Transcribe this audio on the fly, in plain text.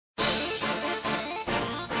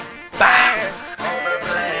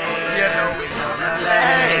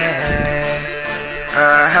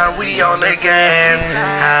on the gas.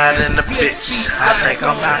 Hide in the bitch, I think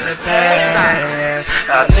I'm out of pass.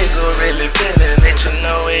 A nigga really feeling it, you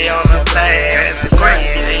know we on the blast.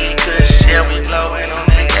 Great, ain't good shit, we blowing on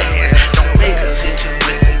the gas. Don't make us hit you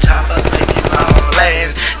with them choppers, make you all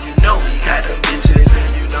last. You know we got them bitches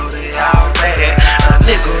and you know they all bad. A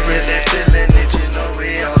nigga really feeling it, you know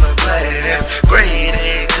we on the blast. Great,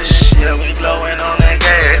 ain't good shit, we blowing on the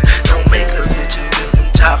gas. Don't make us hit you with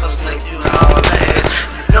them choppers, make you all last.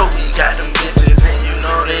 You know we got them bitches and you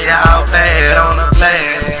know they all bad on the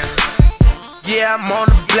blast. Yeah, I'm on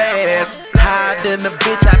the blast. Hide in the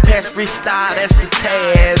bitch, I pass freestyle, that's the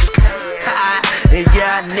task. And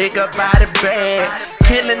yeah, nigga body bad.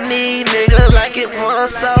 Killing these niggas like it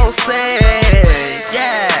was so sad.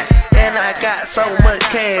 Yeah, and I got so much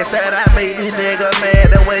cash that I made these niggas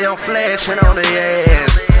mad the way I'm flashing on the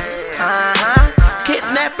ass.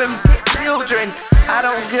 Kidnapping children, I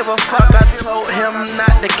don't give a fuck. I told him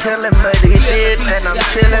not to kill him, but he did, and I'm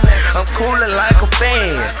chillin', I'm coolin' like a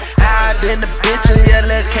fan. Hide in the bitch and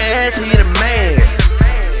yelling cash, he the man.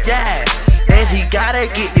 Yeah, and he gotta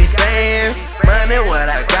get these bands. Money what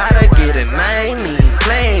I gotta get, and I ain't even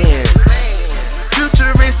playin'.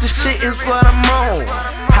 Futuristic shit is what I'm on.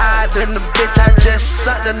 Hide in the bitch, I just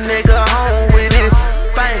sucked a nigga home with his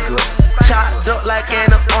finger. Chopped up like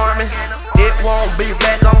an army. It won't be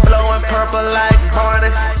back, I'm blowing purple like Barney.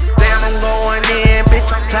 Damn, I'm going in, bitch,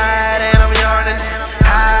 I'm tired and I'm yawning.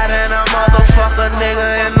 Hiding a motherfucker nigga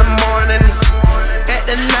in the morning. At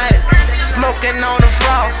the night, smoking on the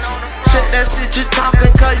frost. Shit, that shit you talking,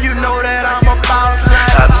 cause you know that I'm a boss.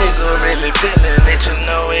 A nigga really feeling it, you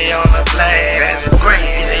know we on the blast. Great,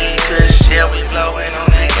 ain't good shit, we blowing on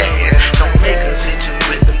the gas. Don't make us hit you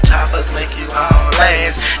with them choppers, make you all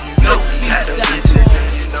last.